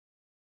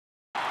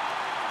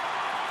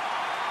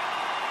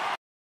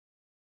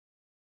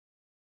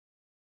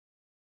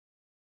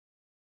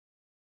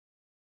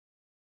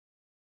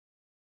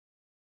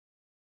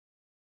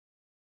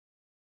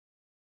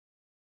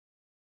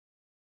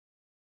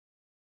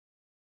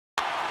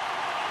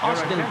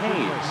Austin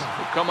Hayes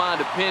will come on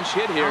to pinch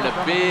hit here in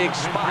a big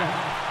spot.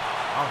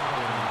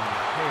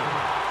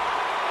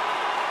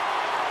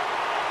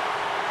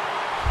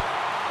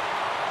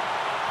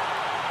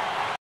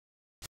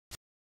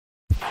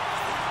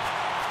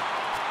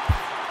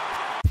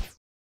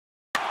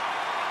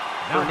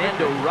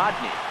 Fernando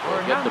Rodney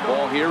will get the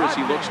ball here as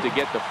he looks to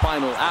get the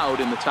final out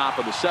in the top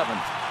of the seventh.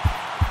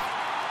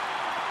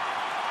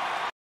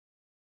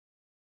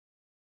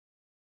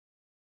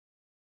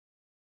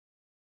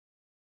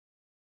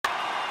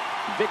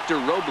 Victor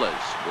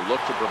Robles will look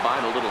to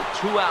provide a little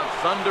two-out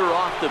thunder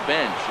off the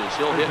bench as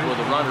he'll hit with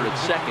a runner at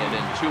second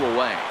and two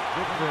away.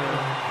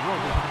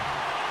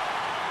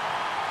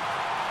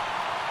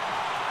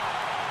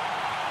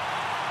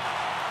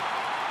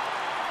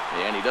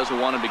 And he doesn't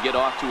want him to get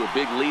off to a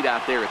big lead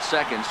out there at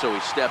second, so he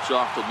steps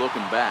off to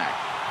looking back.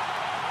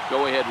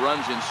 Go-ahead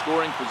runs in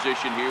scoring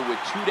position here with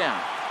two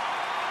down.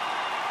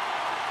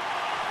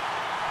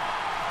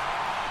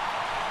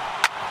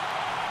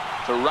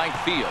 To right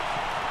field.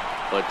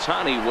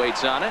 Ohtani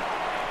waits on it.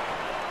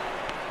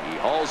 He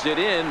hauls it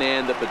in,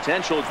 and the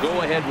potential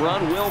go-ahead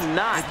run will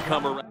not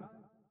come around.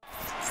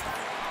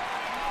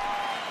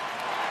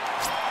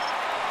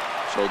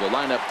 So the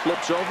lineup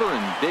flips over,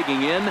 and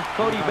digging in,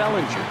 Cody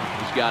Bellinger.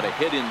 He's got a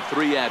hit in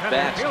 3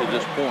 at-bats to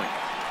this point.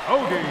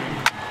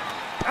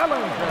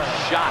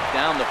 Shot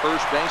down the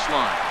first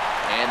baseline.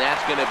 And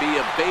that's going to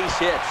be a base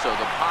hit, so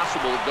the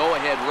possible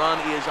go-ahead run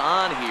is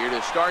on here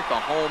to start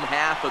the home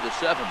half of the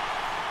seventh.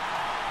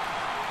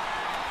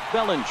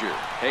 Bellinger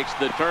takes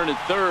the turn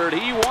at third.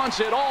 He wants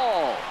it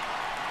all.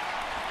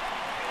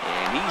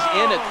 And he's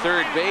in at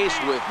third base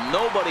with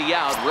nobody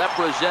out,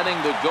 representing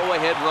the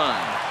go-ahead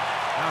run.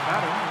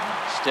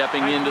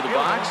 Stepping into the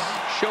box,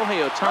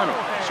 Shohei Ohtani.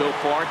 So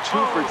far,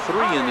 2 for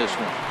 3 in this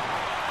one.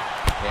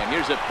 And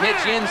here's a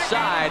pitch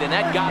inside, and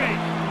that got him.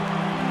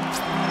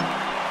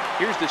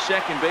 Here's the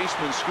second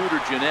baseman, Scooter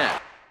Gennett.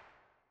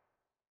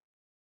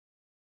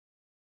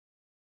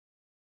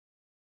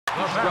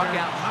 He struck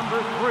out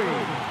number 3.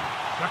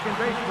 Second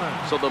baseman.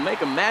 So they'll make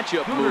a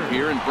matchup move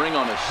here and bring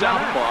on a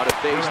southpaw to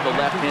face the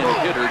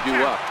left-handed hitter due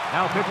up.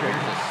 Now pitching.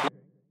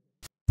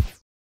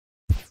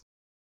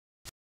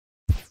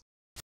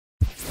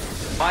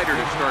 Fighter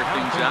to start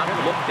things out,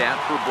 looked at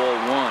for ball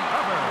 1.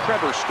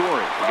 Trevor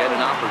Story will get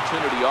an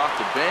opportunity off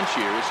the bench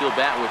here as he'll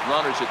bat with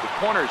runners at the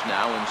corners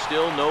now and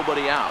still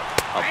nobody out.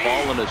 A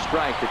ball and a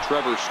strike to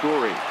Trevor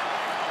Story.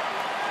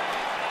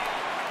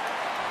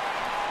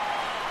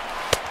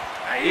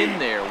 In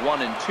there,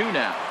 1 and 2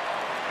 now.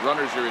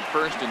 Runners are at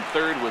first and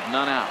third with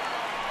none out.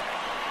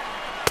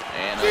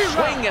 And a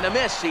swing and a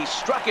miss. He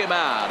struck him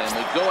out, and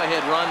the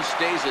go-ahead run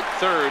stays at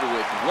third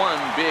with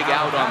 1 big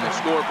out on the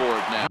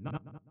scoreboard now.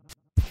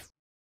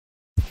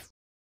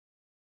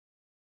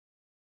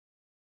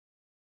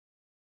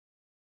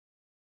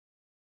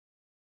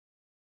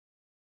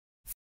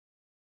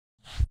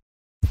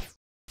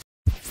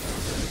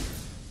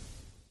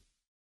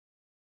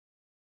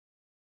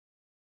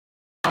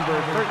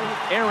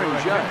 Aaron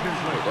Judge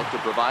will look to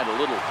provide a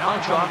little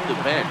punch off the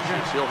bench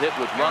as he'll hit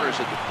with runners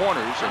at the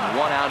corners and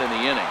 1 out in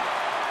the inning.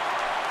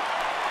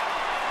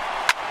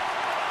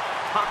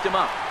 Popped him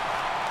up.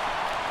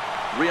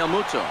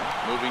 Realmuto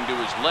moving to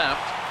his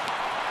left.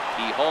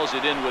 He hauls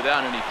it in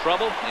without any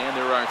trouble, and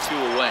there are 2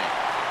 away.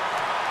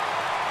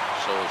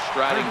 So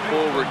striding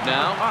forward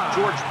now,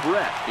 George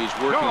Brett. He's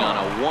working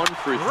on a 1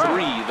 for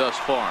 3 thus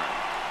far,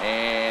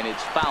 and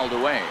it's fouled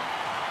away.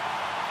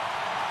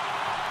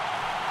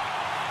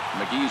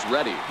 McGee's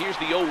ready. Here's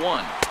the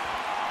 0-1.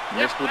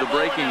 Missed with a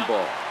breaking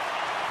ball.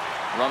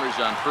 Runners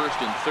on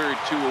first and third,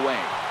 2 away.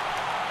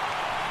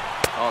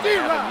 Oh, they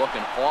have him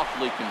looking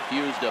awfully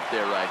confused up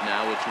there right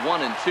now. It's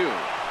 1 and 2.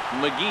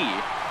 McGee,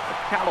 a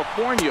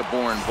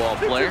California-born ball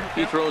player.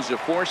 He throws a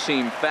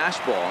 4-seam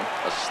fastball,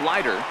 a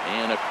slider,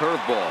 and a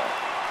curveball.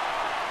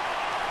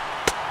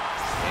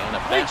 And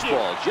a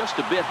fastball just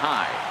a bit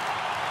high.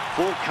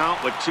 Full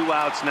count with 2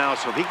 outs now,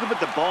 so if he could put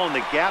the ball in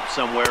the gap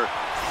somewhere.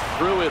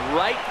 Threw it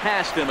right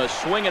past him, a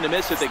swing and a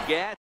miss at the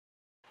gas.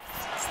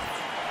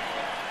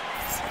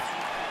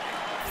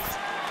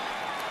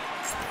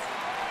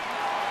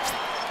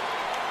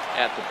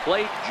 At the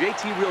plate,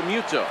 JT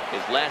Realmuto,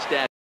 his last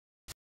at.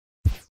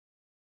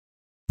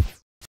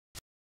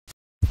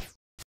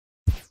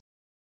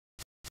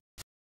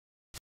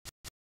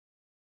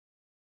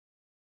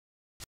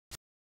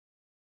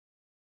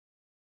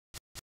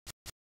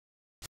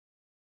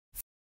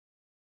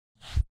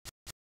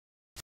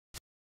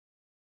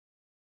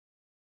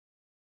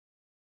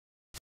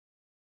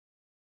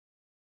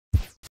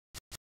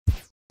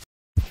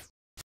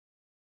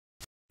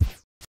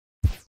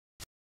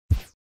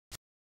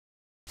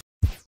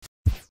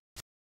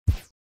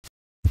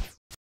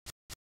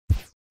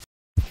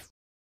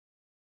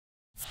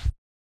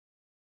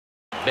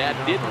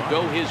 That didn't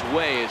go his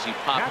way as he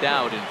popped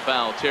out in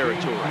foul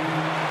territory.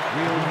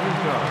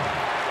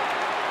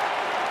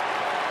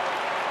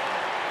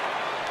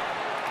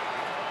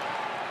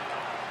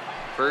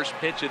 First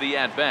pitch of the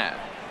at-bat.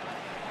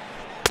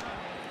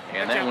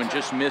 And that one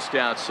just missed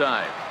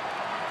outside.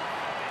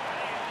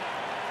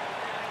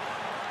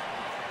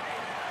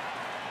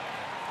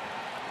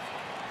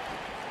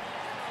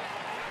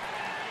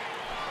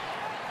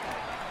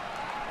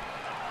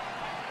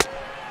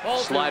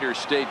 Slider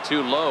stayed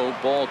too low.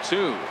 Ball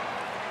 2.